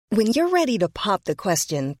When you're ready to pop the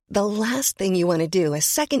question, the last thing you want to do is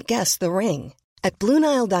second-guess the ring. At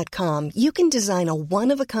BlueNile.com, you can design a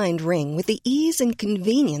one-of-a-kind ring with the ease and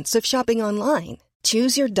convenience of shopping online.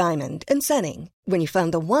 Choose your diamond and setting. When you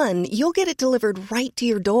find the one, you'll get it delivered right to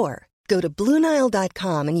your door. Go to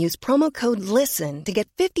BlueNile.com and use promo code LISTEN to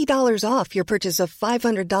get $50 off your purchase of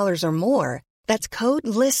 $500 or more. That's code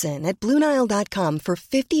LISTEN at BlueNile.com for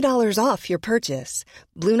 $50 off your purchase.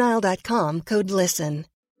 BlueNile.com, code LISTEN.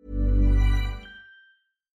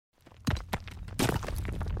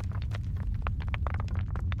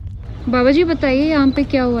 बाबा जी बताइए यहाँ पे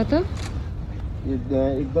क्या हुआ था?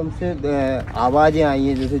 एकदम से आवाज़ें आई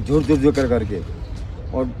हैं जैसे झुर झुर झुर करके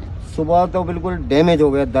और सुबह तो बिल्कुल डैमेज हो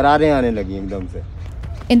गया, दरारें आने लगी एकदम से.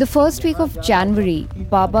 In the first week of January,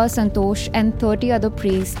 Baba, Santosh and 30 other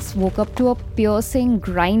priests woke up to a piercing,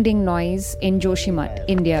 grinding noise in Joshimath,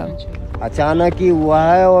 India. अचानक ही हुआ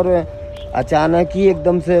है और अचानक ही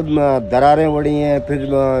एकदम से दरारें बढ़ी हैं.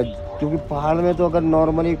 फिर क्योंकि पहाड़ में तो अगर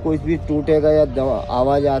नॉर्मली कोई भी टूटेगा या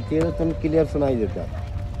आवाज़ आती है तो क्लियर सुनाई देता है.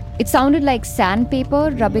 It sounded like sandpaper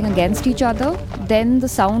rubbing against each other. Then the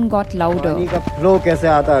sound got louder. पानी का फ्लो कैसे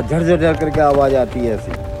आता है, झर झर करके आवाज़ आती है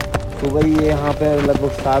ऐसी. सुबह ही यहाँ पे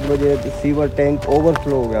लगभग 7 बजे सीवर टैंक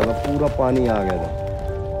ओवरफ्लो हो गया था, पूरा पानी आ गया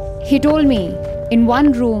था. He told me, in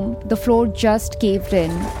one room, the floor just caved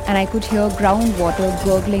in and I could hear groundwater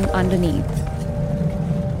gurgling underneath.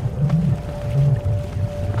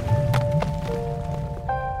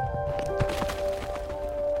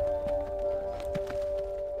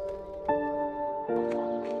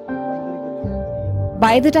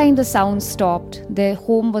 By the time the sound stopped, their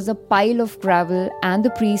home was a pile of gravel and the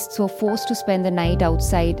priests were forced to spend the night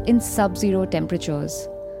outside in sub-zero temperatures.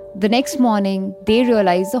 The next morning, they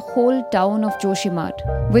realized the whole town of Joshimath,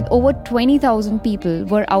 with over 20,000 people,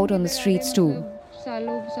 were out on the streets too.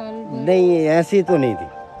 नहीं, ऐसी तो नहीं थी.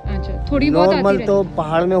 अच्छा, थोड़ी बहुत आती normal तो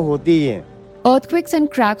पहाड़ में होती ही है. Earthquakes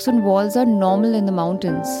and cracks on walls are normal in the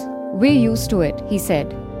mountains. We're used to it, he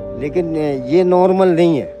said. लेकिन ये नॉर्मल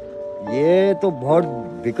नहीं है. ये तो बहुत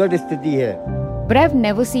विकट स्थिति है. But I've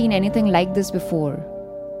never seen anything like this before.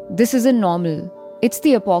 This isn't normal. It's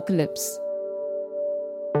the apocalypse.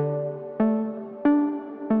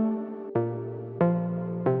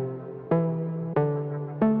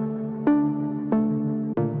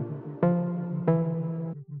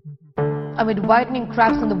 Amid widening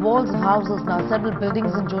cracks in the walls of houses now, several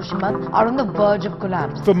buildings in Joshimath are on the verge of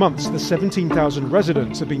collapse. For months, the 17,000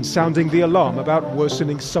 residents have been sounding the alarm about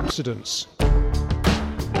worsening subsidence.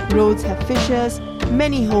 Roads have fissures,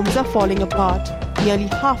 many homes are falling apart. Nearly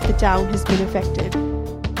half the town has been affected.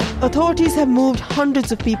 Authorities have moved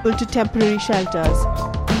hundreds of people to temporary shelters.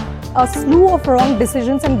 A slew of wrong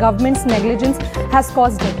decisions and government's negligence has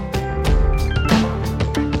caused it.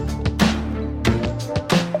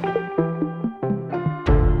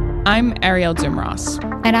 I'm Ariel Zimros.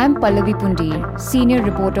 And I'm Pallavi Pundir, senior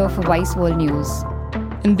reporter for Vice World News.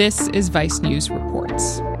 And this is Vice News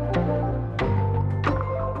Reports.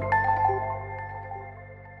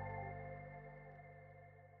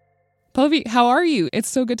 Pallavi, how are you? It's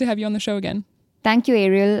so good to have you on the show again. Thank you,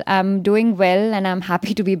 Ariel. I'm doing well and I'm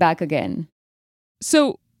happy to be back again.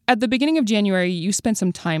 So, at the beginning of January, you spent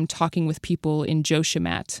some time talking with people in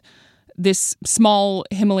Joshimath, this small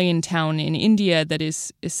Himalayan town in India that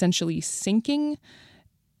is essentially sinking.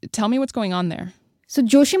 Tell me what's going on there. So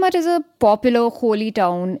Joshimath is a popular holy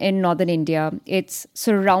town in northern India. It's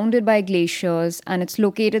surrounded by glaciers and it's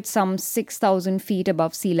located some 6,000 feet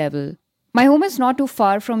above sea level. My home is not too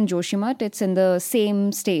far from Joshimath. It's in the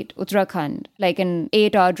same state, Uttarakhand, like an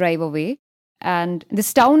 8-hour drive away. And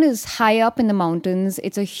this town is high up in the mountains.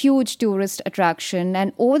 It's a huge tourist attraction.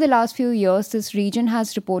 And over the last few years, this region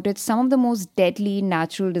has reported some of the most deadly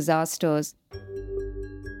natural disasters.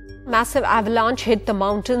 Massive avalanche hit the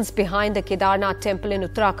mountains behind the Kedarnath temple in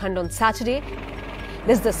Uttarakhand on Saturday.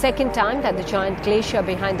 This is the second time that the giant glacier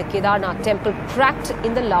behind the Kedarnath temple cracked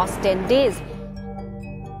in the last 10 days.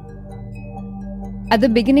 At the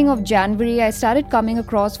beginning of January, I started coming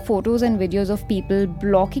across photos and videos of people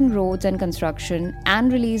blocking roads and construction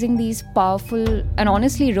and releasing these powerful and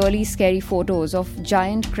honestly really scary photos of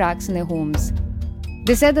giant cracks in their homes.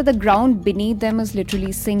 They said that the ground beneath them is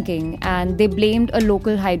literally sinking and they blamed a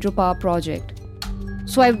local hydropower project.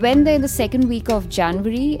 So I went there in the second week of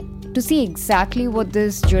January to see exactly what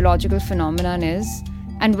this geological phenomenon is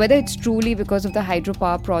and whether it's truly because of the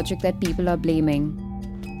hydropower project that people are blaming.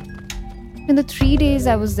 In the 3 days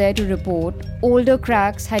I was there to report, older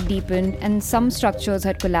cracks had deepened and some structures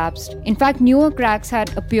had collapsed. In fact, newer cracks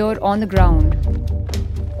had appeared on the ground.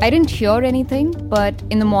 I didn't hear anything, but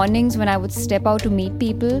in the mornings when I would step out to meet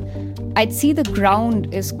people, I'd see the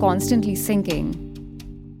ground is constantly sinking.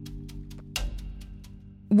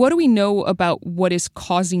 What do we know about what is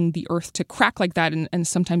causing the earth to crack like that and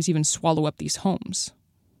sometimes even swallow up these homes?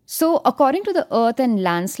 So, according to the earth and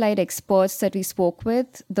landslide experts that we spoke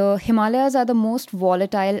with, the Himalayas are the most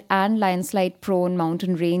volatile and landslide-prone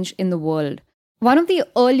mountain range in the world. One of the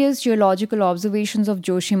earliest geological observations of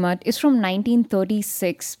Joshimath is from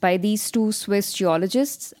 1936 by these two Swiss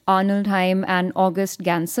geologists, Arnold Heim and August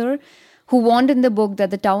Ganser, who warned in the book that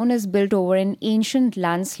the town is built over an ancient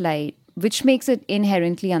landslide, which makes it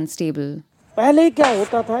inherently unstable. पहले क्या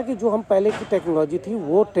होता था कि जो हम पहले की technology थी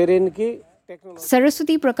वो टेरेन के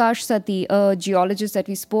Saraswati Prakash Sati, a geologist that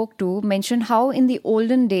we spoke to, mentioned how in the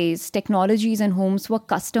olden days, technologies and homes were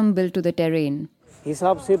custom built to the terrain.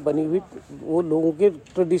 हिसाब से बनी हुई वो लोगों के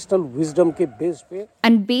ट्रेडिशनल विजडम के बेस पे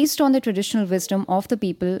And based on the traditional wisdom of the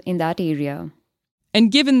people in that area. And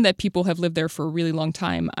given that people have lived there for a really long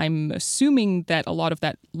time, I'm assuming that a lot of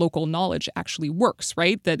that local knowledge actually works,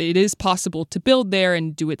 right? That it is possible to build there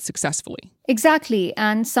and do it successfully. Exactly.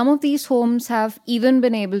 And some of these homes have even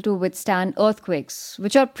been able to withstand earthquakes,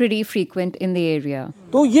 which are pretty frequent in the area.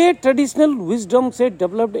 तो ये traditional wisdom से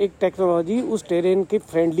developed एक technology उस terrain के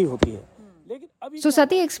friendly होती है. So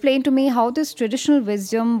Sati explained to me how this traditional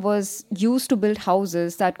wisdom was used to build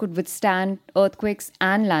houses that could withstand earthquakes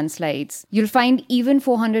and landslides. You'll find even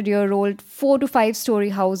 400-year-old 4 to 5-story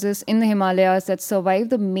houses in the Himalayas that survived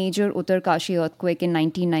the major Uttarkashi earthquake in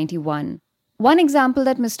 1991. One example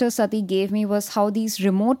that Mr. Sati gave me was how these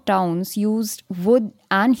remote towns used wood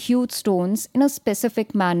and hewed stones in a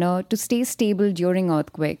specific manner to stay stable during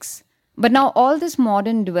earthquakes. But now all this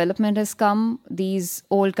modern development has come, these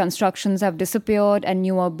old constructions have disappeared and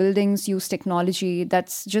newer buildings use technology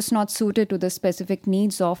that's just not suited to the specific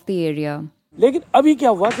needs of the area. लेकिन अभी क्या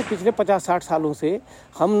हुआ कि पिछले 50-60 सालों से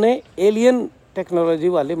हमने alien technology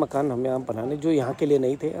वाले मकान हम यहाँ बनाने जो यहाँ के लिए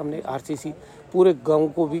नहीं थे. हमने आरसीसी पूरे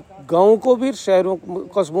गाँव को भी शहरों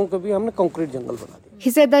कस्बों को भी हमने कंक्रीट जंगल बना दिया.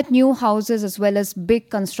 He said that new houses as well as big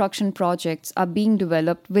construction projects are being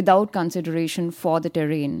developed without consideration for the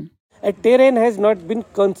terrain. A terrain has not been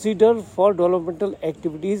considered for developmental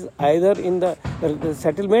activities either in the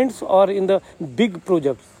settlements or in the big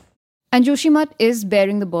projects. And Joshimath is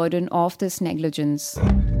bearing the burden of this negligence.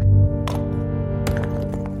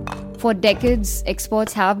 For decades,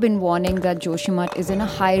 experts have been warning that Joshimath is in a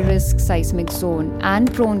high-risk seismic zone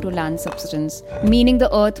and prone to land subsidence, meaning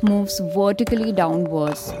the earth moves vertically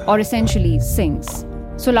downwards, or essentially sinks.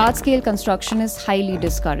 So large-scale construction is highly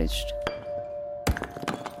discouraged.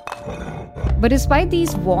 But despite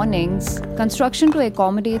these warnings, construction to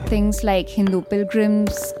accommodate things like Hindu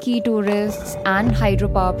pilgrims, ski tourists, and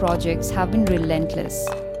hydropower projects have been relentless.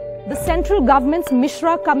 The central government's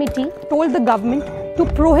Mishra committee told the government to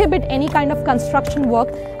prohibit any kind of construction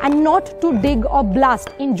work and not to dig or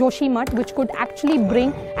blast in Joshimath, which could actually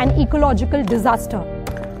bring an ecological disaster.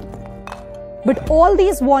 But all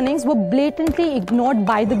these warnings were blatantly ignored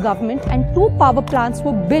by the government, and 2 power plants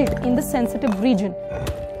were built in the sensitive region.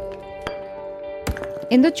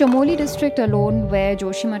 In the Chamoli district alone, where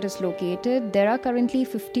Joshimath is located, there are currently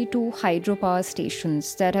 52 hydropower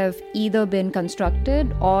stations that have either been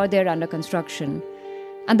constructed or they're under construction.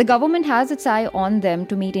 And the government has its eye on them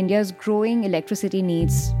to meet India's growing electricity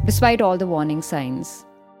needs, despite all the warning signs.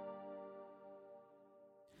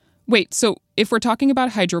 Wait, so if we're talking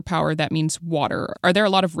about hydropower, that means water. Are there a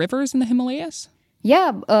lot of rivers in the Himalayas?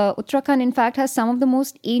 Yeah, Uttarakhand in fact has some of the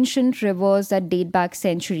most ancient rivers that date back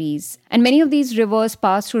centuries. And many of these rivers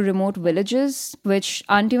pass through remote villages, which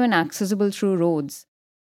aren't even accessible through roads.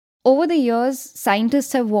 Over the years,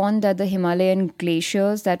 scientists have warned that the Himalayan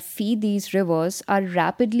glaciers that feed these rivers are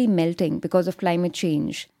rapidly melting because of climate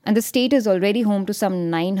change. And the state is already home to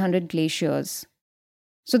some 900 glaciers.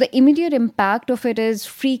 So the immediate impact of it is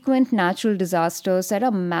frequent natural disasters that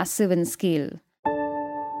are massive in scale.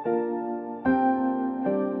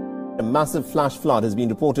 A massive flash flood has been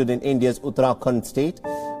reported in India's Uttarakhand state,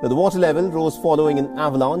 where the water level rose following an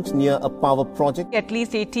avalanche near a power project. At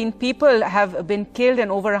least 18 people have been killed and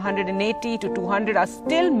over 180 to 200 are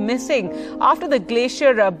still missing after the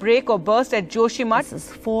glacier break or burst at Joshimath. This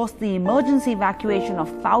has forced the emergency evacuation of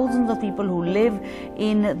thousands of people who live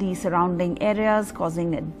in the surrounding areas,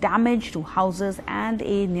 causing damage to houses and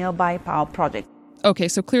a nearby power project. Okay,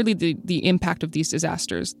 so clearly the impact of these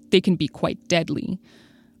disasters, they can be quite deadly.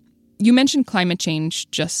 You mentioned climate change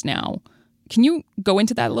just now. Can you go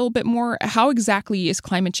into that a little bit more? How exactly is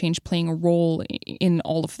climate change playing a role in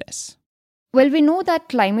all of this? Well, we know that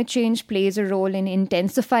climate change plays a role in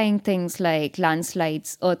intensifying things like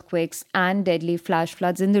landslides, earthquakes, and deadly flash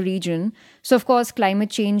floods in the region. So, of course, climate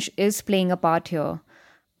change is playing a part here.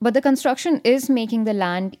 But the construction is making the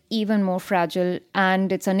land even more fragile,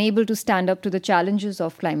 and it's unable to stand up to the challenges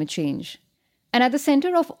of climate change. And at the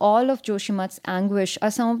center of all of Joshimat's anguish are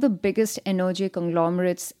some of the biggest energy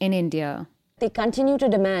conglomerates in India. They continue to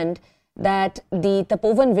demand that the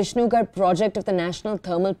Tapovan Vishnugarh project of the National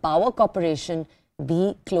Thermal Power Corporation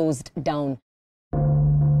be closed down.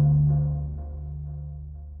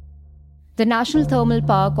 The National Thermal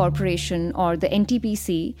Power Corporation, or the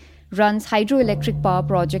NTPC, runs hydroelectric power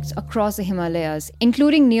projects across the Himalayas,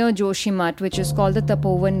 including near Joshimat, which is called the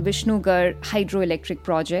Tapovan Vishnugarh Hydroelectric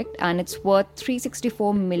Project, and it's worth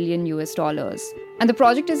 $364 million. And the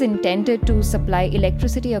project is intended to supply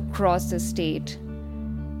electricity across the state.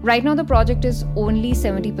 Right now, the project is only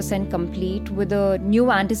 70% complete, with a new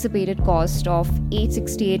anticipated cost of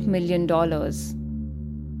 $868 million.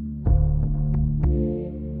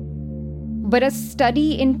 But a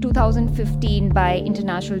study in 2015 by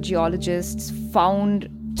international geologists found,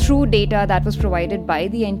 through data that was provided by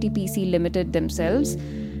the NTPC Limited themselves,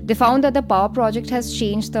 they found that the power project has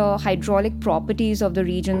changed the hydraulic properties of the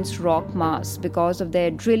region's rock mass because of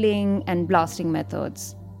their drilling and blasting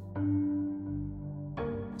methods.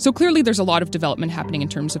 So clearly there's a lot of development happening in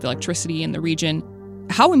terms of electricity in the region.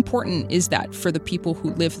 How important is that for the people who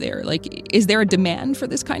live there? Like, is there a demand for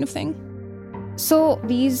this kind of thing? So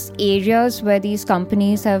these areas where these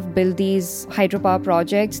companies have built these hydropower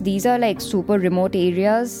projects, these are like super remote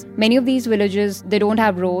areas. Many of these villages, they don't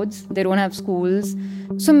have roads, they don't have schools.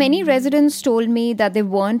 So many residents told me that they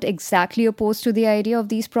weren't exactly opposed to the idea of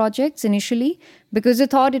these projects initially, because they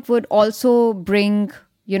thought it would also bring,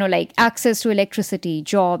 like access to electricity,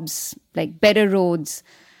 jobs, like better roads,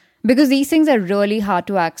 because these things are really hard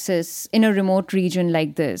to access in a remote region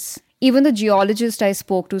like this. Even the geologist I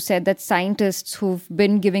spoke to said that scientists who've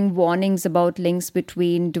been giving warnings about links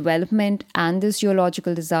between development and this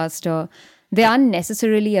geological disaster, they aren't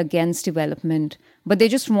necessarily against development, but they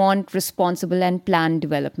just want responsible and planned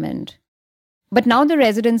development. But now the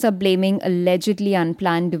residents are blaming allegedly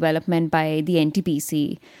unplanned development by the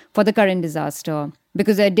NTPC for the current disaster,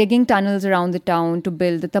 because they're digging tunnels around the town to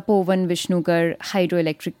build the Tapovan Vishnugarh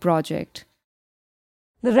hydroelectric project.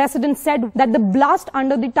 The residents said that the blast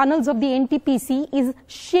under the tunnels of the NTPC is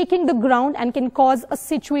shaking the ground and can cause a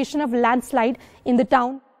situation of landslide in the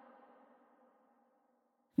town.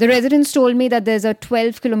 The residents told me that there's a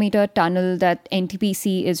 12-kilometer tunnel that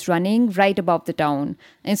NTPC is running right above the town.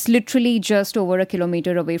 It's literally just over a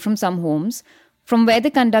kilometer away from some homes, from where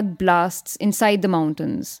they conduct blasts inside the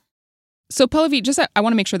mountains. So Pallavi, I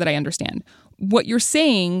want to make sure that I understand. What you're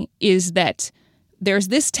saying is that there's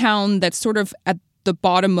this town that's sort of at the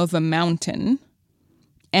bottom of a mountain,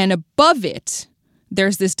 and above it,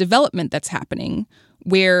 there's this development that's happening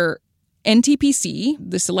where NTPC,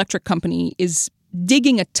 this electric company, is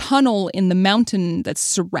digging a tunnel in the mountain that's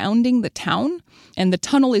surrounding the town, and the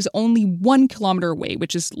tunnel is only 1 kilometer away,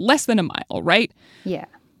 which is less than a mile, right? Yeah.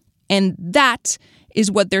 And that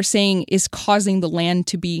is what they're saying is causing the land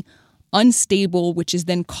to be unstable, which is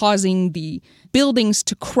then causing the buildings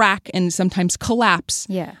to crack and sometimes collapse.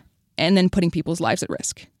 Yeah. And then putting people's lives at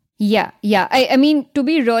risk. Yeah. I mean, to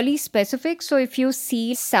be really specific, so if you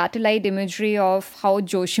see satellite imagery of how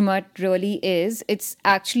Joshimat really is, it's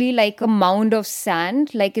actually like a mound of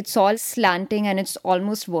sand, like it's all slanting and it's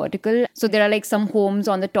almost vertical. So there are like some homes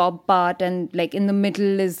on the top part, and like in the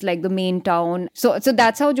middle is like the main town. So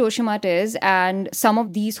that's how Joshimat is. And some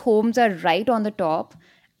of these homes are right on the top,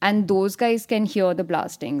 and those guys can hear the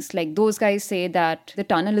blastings. Like those guys say that the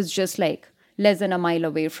tunnel is just like less than a mile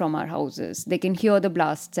away from our houses. They can hear the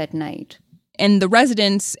blasts at night. And the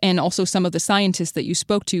residents and also some of the scientists that you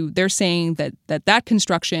spoke to, they're saying that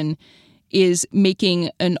construction is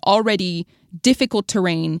making an already difficult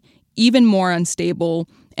terrain even more unstable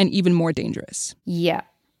and even more dangerous. Yeah.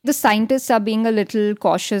 The scientists are being a little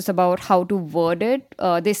cautious about how to word it.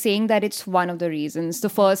 They're saying that it's one of the reasons. The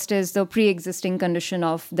first is the pre-existing condition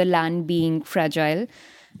of the land being fragile.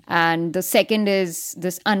 And the second is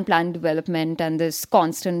this unplanned development and this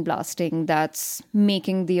constant blasting that's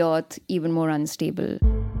making the earth even more unstable.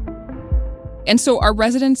 And so are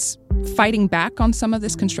residents fighting back on some of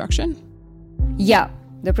this construction? Yeah,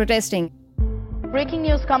 they're protesting. Breaking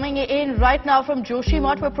news coming in right now from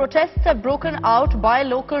Joshimat, where protests have broken out by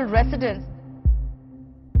local residents.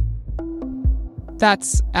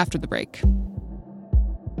 That's after the break.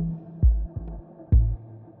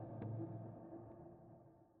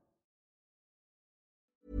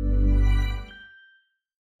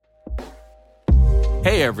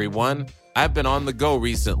 Hey everyone, I've been on the go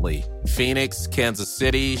recently. Phoenix, Kansas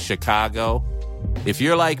City, Chicago. If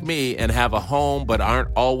you're like me and have a home but aren't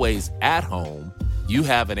always at home, you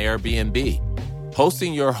have an Airbnb.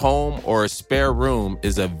 Hosting your home or a spare room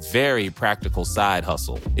is a very practical side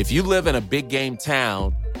hustle. If you live in a big game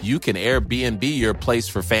town, you can Airbnb your place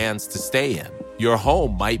for fans to stay in. Your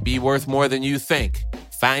home might be worth more than you think.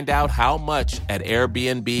 Find out how much at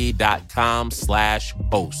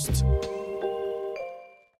airbnb.com/host.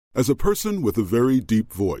 As a person with a very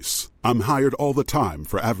deep voice, I'm hired all the time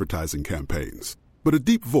for advertising campaigns. But a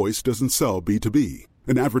deep voice doesn't sell B2B,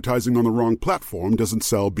 and advertising on the wrong platform doesn't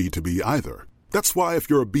sell B2B either. That's why if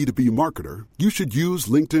you're a B2B marketer, you should use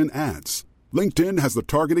LinkedIn ads. LinkedIn has the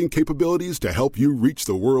targeting capabilities to help you reach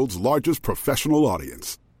the world's largest professional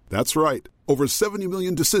audience. That's right, over 70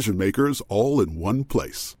 million decision makers all in one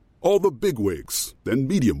place. All the big wigs, then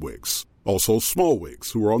medium wigs, also small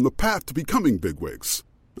wigs who are on the path to becoming big wigs.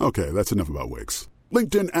 Okay, that's enough about wigs.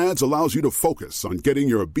 LinkedIn ads allows you to focus on getting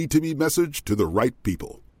your B2B message to the right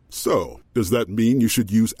people. So, does that mean you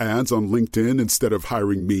should use ads on LinkedIn instead of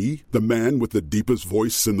hiring me, the man with the deepest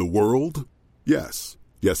voice in the world? Yes.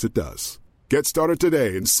 Yes, it does. Get started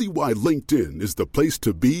today and see why LinkedIn is the place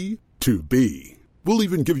to be to be. We'll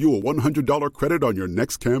even give you a $100 credit on your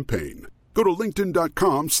next campaign. Go to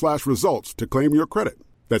linkedin.com/results to claim your credit.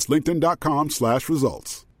 That's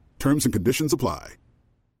linkedin.com/results. Terms and conditions apply.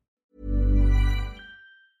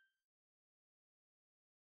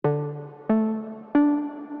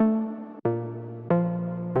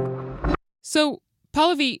 So,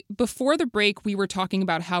 Pallavi, before the break, we were talking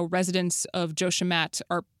about how residents of Joshimat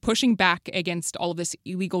are pushing back against all of this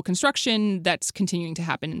illegal construction that's continuing to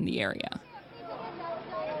happen in the area.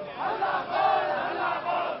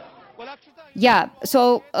 Yeah,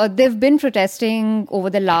 so they've been protesting over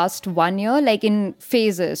the last 1 year, like in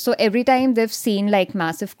phases. So every time they've seen like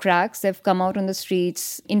massive cracks, they've come out on the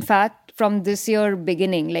streets. In fact, from this year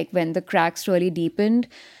beginning, like when the cracks really deepened,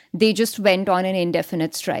 they just went on an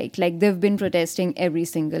indefinite strike. Like they've been protesting every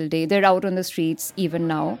single day. They're out on the streets even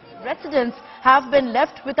now. Residents have been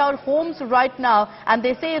left without homes right now, and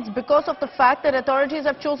they say it's because of the fact that authorities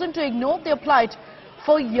have chosen to ignore their plight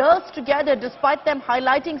for years together, despite them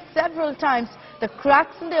highlighting several times the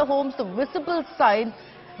cracks in their homes, the visible signs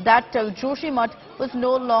that Joshimat was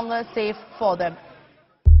no longer safe for them.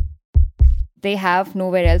 They have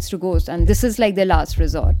nowhere else to go, and this is like their last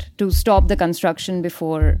resort to stop the construction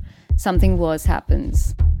before something worse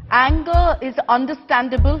happens. Anger is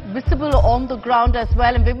understandable, visible on the ground as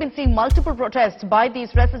well, and we've been seeing multiple protests by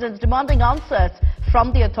these residents demanding answers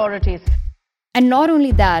from the authorities. And not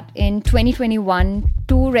only that, in 2021,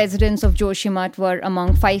 2 residents of Joshimat were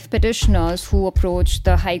among 5 petitioners who approached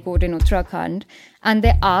the High Court in Uttarakhand, and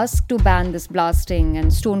they asked to ban this blasting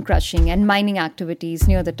and stone crushing and mining activities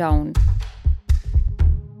near the town.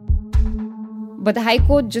 But the High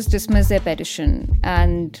Court just dismissed their petition,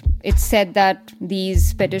 and it said that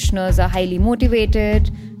these petitioners are highly motivated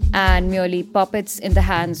and merely puppets in the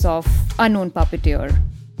hands of unknown puppeteer.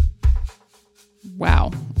 Wow.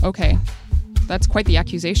 Okay. That's quite the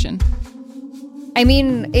accusation. I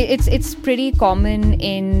mean, it's pretty common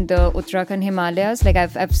in the Uttarakhand Himalayas. Like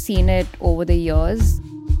I've seen it over the years.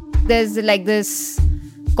 There's like this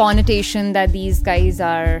connotation that these guys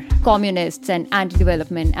are communists and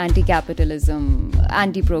anti-development, anti-capitalism,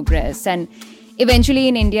 anti-progress. And eventually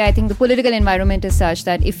in India, I think the political environment is such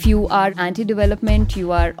that if you are anti-development,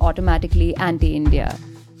 you are automatically anti-India.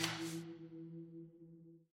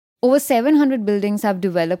 Over 700 buildings have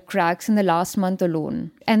developed cracks in the last month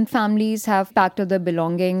alone, and families have packed up their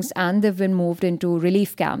belongings and they've been moved into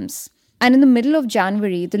relief camps. And in the middle of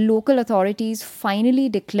January, the local authorities finally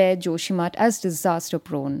declared Joshimat as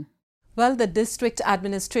disaster-prone. Well, the district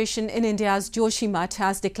administration in India's Joshimat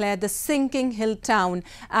has declared the sinking hill town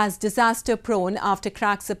as disaster-prone after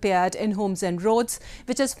cracks appeared in homes and roads,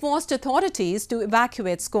 which has forced authorities to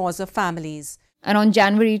evacuate scores of families. And on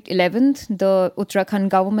January 11th, the Uttarakhand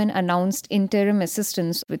government announced interim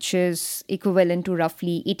assistance, which is equivalent to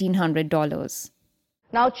roughly $1,800.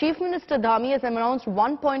 Now, Chief Minister Dhami has announced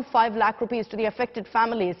 1.5 lakh rupees to the affected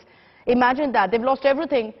families. Imagine that. They've lost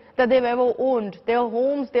everything that they've ever owned. Their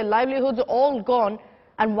homes, their livelihoods are all gone.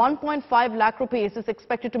 And 1.5 lakh rupees is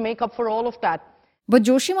expected to make up for all of that. But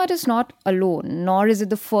Joshimat is not alone, nor is it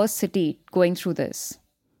the first city going through this.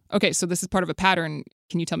 Okay, so this is part of a pattern.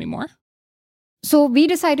 Can you tell me more? So we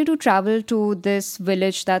decided to travel to this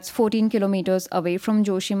village that's 14 kilometers away from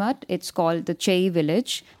Joshimat. It's called the Chei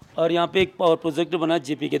village. और यहाँ पे एक power project बना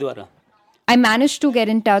JP के द्वारा. I managed to get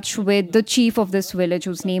in touch with the chief of this village,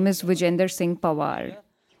 whose name is Vijender Singh Pawar.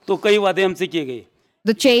 तो कई वादे हमसे किए गए.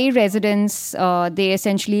 The Chei residents, they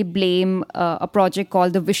essentially blame a project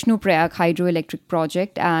called the Vishnu Prayag Hydroelectric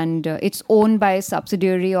Project, and it's owned by a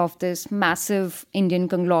subsidiary of this massive Indian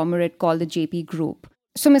conglomerate called the JP Group.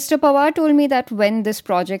 So Mr. Pawar told me that when this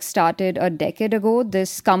project started a decade ago,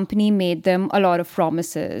 this company made them a lot of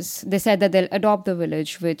promises. They said that they'll adopt the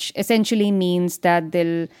village, which essentially means that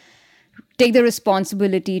they'll take the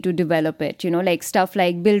responsibility to develop it, like stuff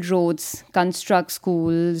like build roads, construct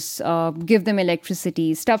schools, give them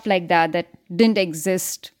electricity, stuff like that didn't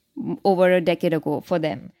exist over a decade ago for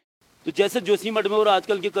them. तो जैसे जोशीमठ में और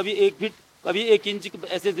आजकल के कभी 1 feet, कभी 1 inch,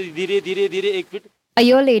 ऐसे धीरे धीरे 1 feet. A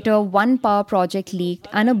year later, one power project leaked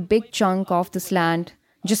and a big chunk of this land,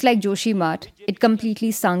 just like Joshimath, it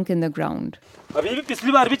completely sunk in the ground. अभी भी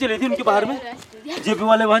पिछली बार भी चली थी उनके बाहर में जेपी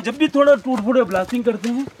वाले वहाँ जब भी थोड़ा टूट-फूट ब्लास्टिंग करते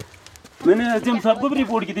हैं मैंने एसडीएम साहब को भी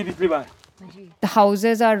रिपोर्ट की थी पिछली बार. The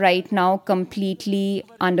houses are right now completely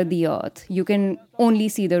under the earth. You can only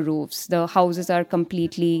see the roofs. The houses are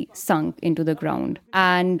completely sunk into the ground.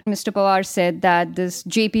 And Mr. Pawar said that this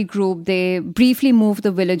JP group, they briefly moved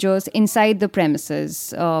the villagers inside the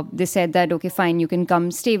premises. They said that, okay, fine, you can come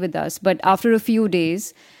stay with us. But after a few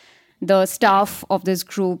days, the staff of this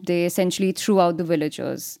group, they essentially threw out the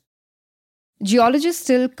villagers. Geologists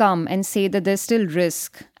still come and say that there's still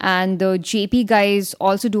risk, and the JP guys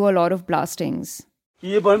also do a lot of blastings.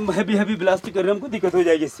 ये heavy blast कर रहे हैं हमको दिक्कत हो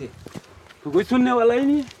जाएगी इससे कोई सुनने वाला ही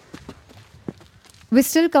नहीं. We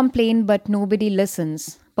still complain, but nobody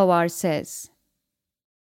listens, Pawar says.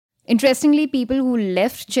 Interestingly, people who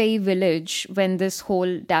left Chai village when this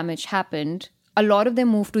whole damage happened, a lot of them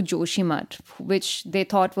moved to Joshimath, which they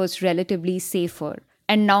thought was relatively safer.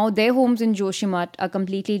 And now their homes in Joshimath are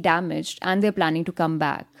completely damaged and they're planning to come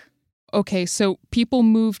back. Okay, so people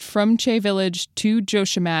moved from Chai village to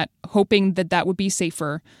Joshimath, hoping that would be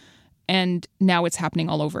safer. And now it's happening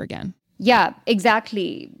all over again. Yeah,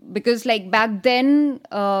 exactly. Because back then,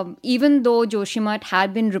 even though Joshimath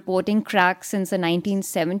had been reporting cracks since the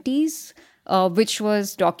 1970s, which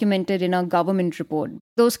was documented in a government report.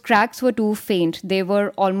 Those cracks were too faint. They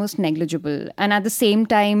were almost negligible. And at the same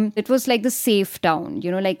time, it was like the safe town.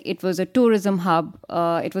 It was a tourism hub.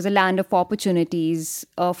 It was a land of opportunities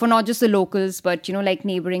for not just the locals, but,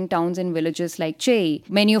 neighboring towns and villages like Chai,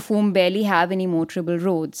 many of whom barely have any motorable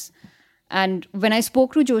roads. And when I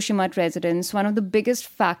spoke to Joshimath residents, one of the biggest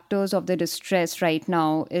factors of their distress right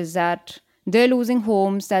now is that they're losing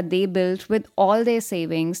homes that they built with all their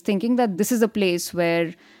savings, thinking that this is a place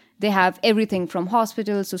where they have everything from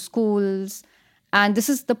hospitals to schools, and this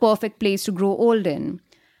is the perfect place to grow old in.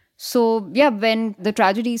 So, yeah, when the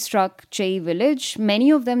tragedy struck Chai village, many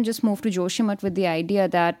of them just moved to Joshimath with the idea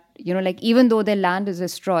that, even though their land is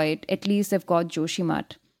destroyed, at least they've got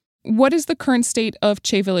Joshimath. What is the current state of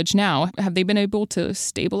Chai village now? Have they been able to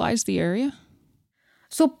stabilize the area?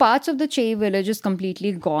 So parts of the Chai village is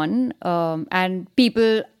completely gone, and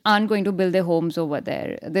people aren't going to build their homes over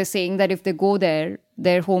there. They're saying that if they go there,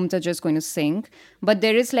 their homes are just going to sink. But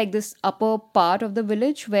there is this upper part of the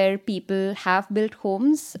village where people have built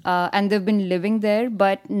homes and they've been living there.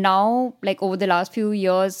 But now, over the last few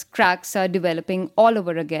years, cracks are developing all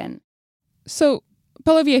over again. So,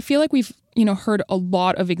 Pallavi, I feel like we've heard a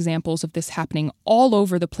lot of examples of this happening all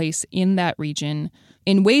over the place in that region,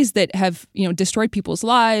 in ways that have, destroyed people's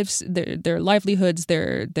lives, their livelihoods,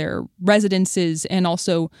 their residences, and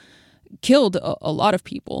also killed a lot of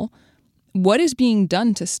people. What is being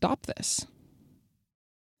done to stop this?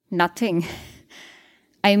 Nothing.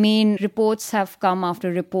 I mean, reports have come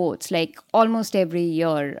after reports, almost every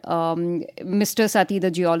year. Mr. Sati, the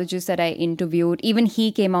geologist that I interviewed, even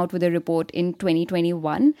he came out with a report in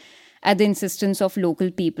 2021 at the insistence of local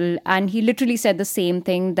people. And he literally said the same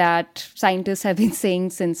thing that scientists have been saying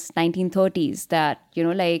since 1930s, that,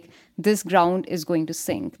 this ground is going to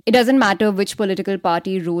sink. It doesn't matter which political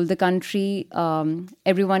party ruled the country.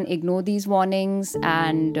 Everyone ignored these warnings.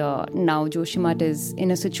 And now Joshimath is in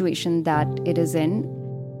a situation that it is in.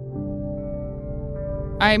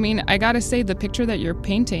 I mean, I gotta say, the picture that you're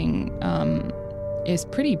painting is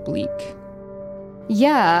pretty bleak.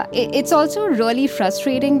 Yeah, it's also really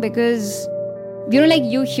frustrating because,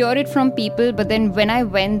 you hear it from people, but then when I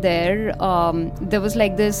went there, there was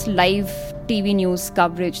this live TV news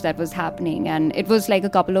coverage that was happening, and it was a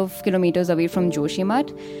couple of kilometers away from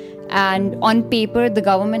Joshimath. And on paper, the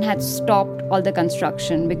government had stopped all the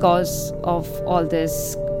construction because of all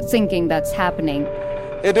this sinking that's happening.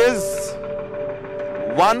 It is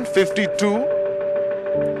 1:52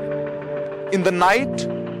 in the night,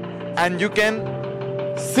 and you can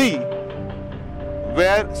see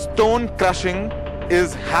where stone crushing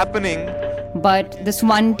is happening. But this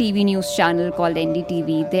one TV news channel called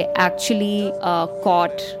NDTV, they actually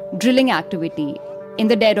caught drilling activity in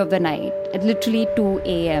the dead of the night at literally 2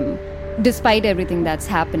 a.m., despite everything that's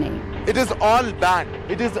happening. It is all banned.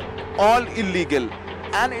 It is all illegal.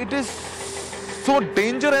 And it is so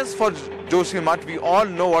dangerous for Joshimath. We all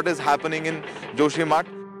know what is happening in Joshimath.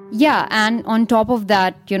 Yeah, and on top of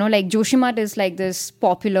that, like Joshimath is like this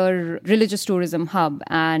popular religious tourism hub,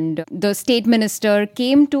 and the state minister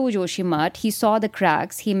came to Joshimath, he saw the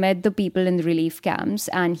cracks, he met the people in the relief camps,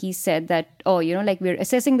 and he said that, we're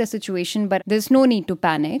assessing the situation, but there's no need to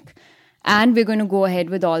panic, and we're going to go ahead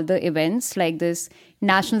with all the events, like this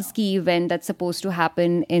national ski event that's supposed to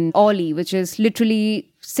happen in Oli, which is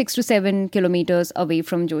literally 6 to 7 kilometers away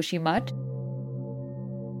from Joshimath.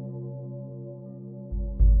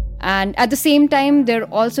 And at the same time, they're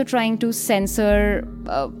also trying to censor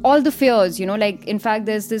all the fears, in fact,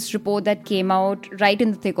 there's this report that came out right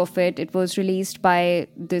in the thick of it. It was released by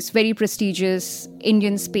this very prestigious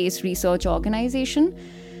Indian space research organization.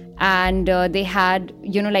 And they had,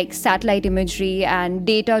 satellite imagery and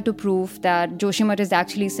data to prove that Joshimath is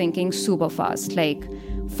actually sinking super fast,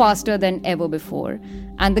 faster than ever before.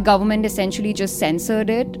 And the government essentially just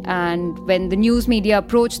censored it. And when the news media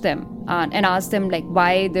approached them and asked them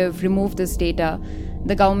why they've removed this data,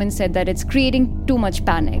 the government said that it's creating too much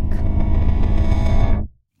panic.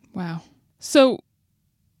 Wow. So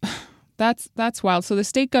that's wild. So the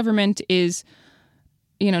state government is,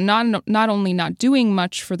 not only not doing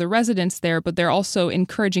much for the residents there, but they're also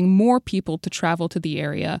encouraging more people to travel to the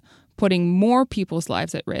area, putting more people's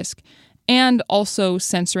lives at risk, and also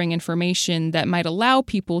censoring information that might allow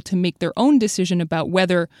people to make their own decision about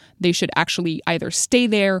whether they should actually either stay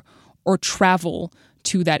there or travel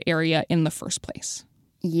to that area in the first place.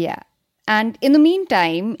 Yeah. And in the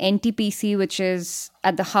meantime, NTPC, which is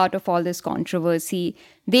at the heart of all this controversy,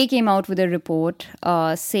 they came out with a report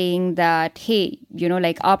saying that, hey,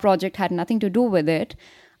 our project had nothing to do with it.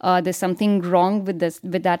 There's something wrong with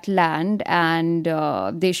that land, and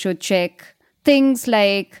they should check things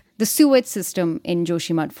like the sewage system in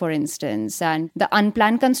Joshimath, for instance, and the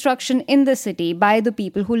unplanned construction in the city by the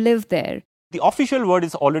people who live there. The official word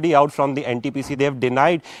is already out from the NTPC. They have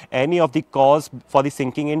denied any of the cause for the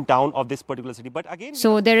sinking in town of this particular city. But again,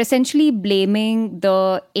 so they're essentially blaming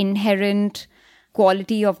the inherent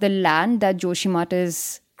quality of the land that Joshimath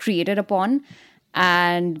is created upon.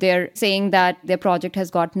 And they're saying that their project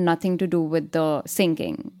has got nothing to do with the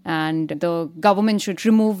sinking. And the government should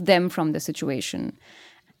remove them from the situation.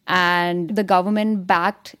 And the government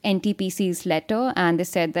backed NTPC's letter, and they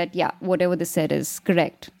said that, yeah, whatever they said is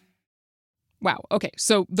correct. Wow. Okay.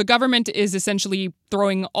 So the government is essentially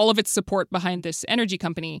throwing all of its support behind this energy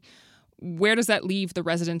company. Where does that leave the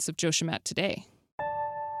residents of Joshimath today?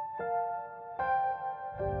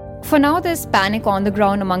 For now, there's panic on the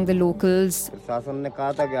ground among the locals.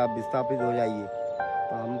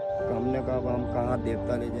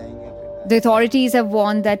 The authorities have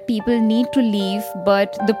warned that people need to leave,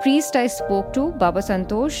 but the priest I spoke to, Baba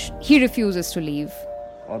Santosh, he refuses to leave.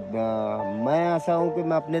 और मैं ऐसा हूँ कि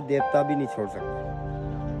मैं अपने देवता भी नहीं छोड़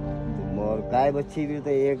सकता और गाय बच्ची भी तो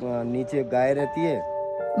एक नीचे गाय रहती है.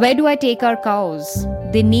 Where do I take our cows?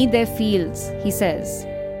 They need their fields, he says.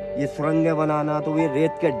 ये सुरंगें बनाना तो ये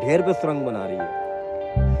रेत के ढेर पे सुरंग बना रही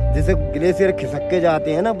है. जैसे ग्लेशियर खिसक के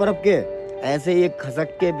जाते हैं ना बर्फ के, ऐसे ये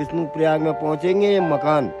खसक के विष्णुप्रयाग में पहुंचेंगे ये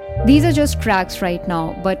मकान. These are just cracks right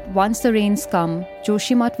now, but once the rains come,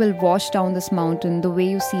 Joshimath will wash down this mountain the way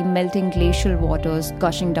you see melting glacial waters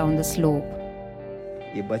gushing down the slope.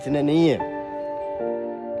 ये बचने नहीं है.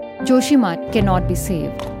 Joshimath cannot be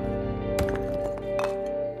saved.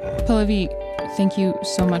 Pallavi, thank you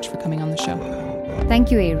so much for coming on the show.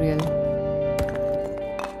 Thank you, Ariel.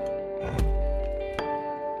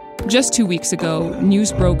 Just 2 weeks ago,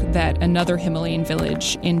 news broke that another Himalayan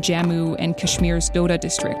village in Jammu and Kashmir's Doda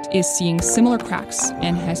district is seeing similar cracks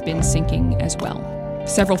and has been sinking as well.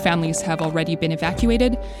 Several families have already been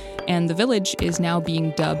evacuated, and the village is now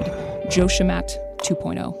being dubbed Joshimath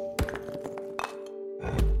 2.0.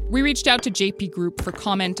 We reached out to JP Group for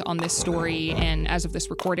comment on this story, and as of this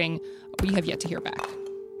recording, we have yet to hear back.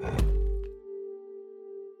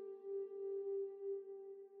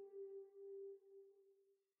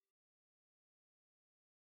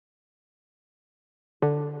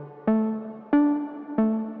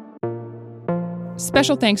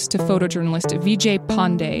 Special thanks to photojournalist Vijay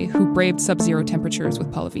Pandey, who braved sub-zero temperatures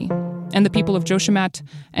with Pallavi, and the people of Joshimath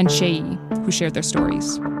and Shei, who shared their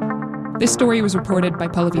stories. This story was reported by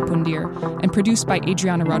Pallavi Pundir and produced by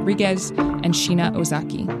Adriana Rodriguez and Sheena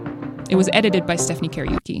Ozaki. It was edited by Stephanie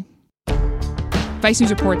Kariuki. Vice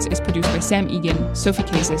News Reports is produced by Sam Egan, Sophie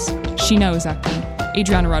Casas, Sheena Ozaki,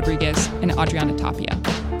 Adriana Rodriguez, and Adriana Tapia.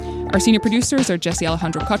 Our senior producers are Jesse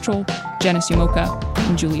Alejandro Cottrell, Janice Yumoka,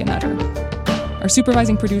 and Julia Nutter. Our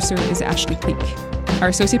supervising producer is Ashley Cleek. Our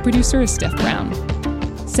associate producer is Steph Brown.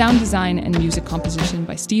 Sound design and music composition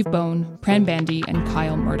by Steve Bone, Pran Bandy, and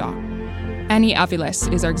Kyle Murdoch. Annie Aviles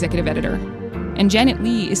is our executive editor, and Janet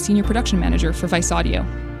Lee is senior production manager for Vice Audio.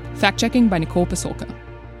 Fact-checking by Nicole Pasolka.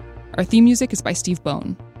 Our theme music is by Steve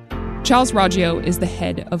Bone. Charles Raggio is the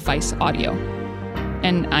head of Vice Audio.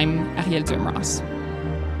 And I'm Ariel Zumras.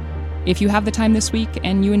 If you have the time this week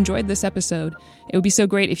and you enjoyed this episode, it would be so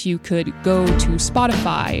great if you could go to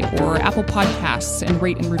Spotify or Apple Podcasts and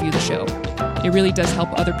rate and review the show. It really does help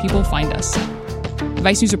other people find us.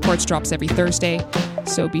 Vice News Reports drops every Thursday,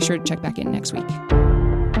 so be sure to check back in next week.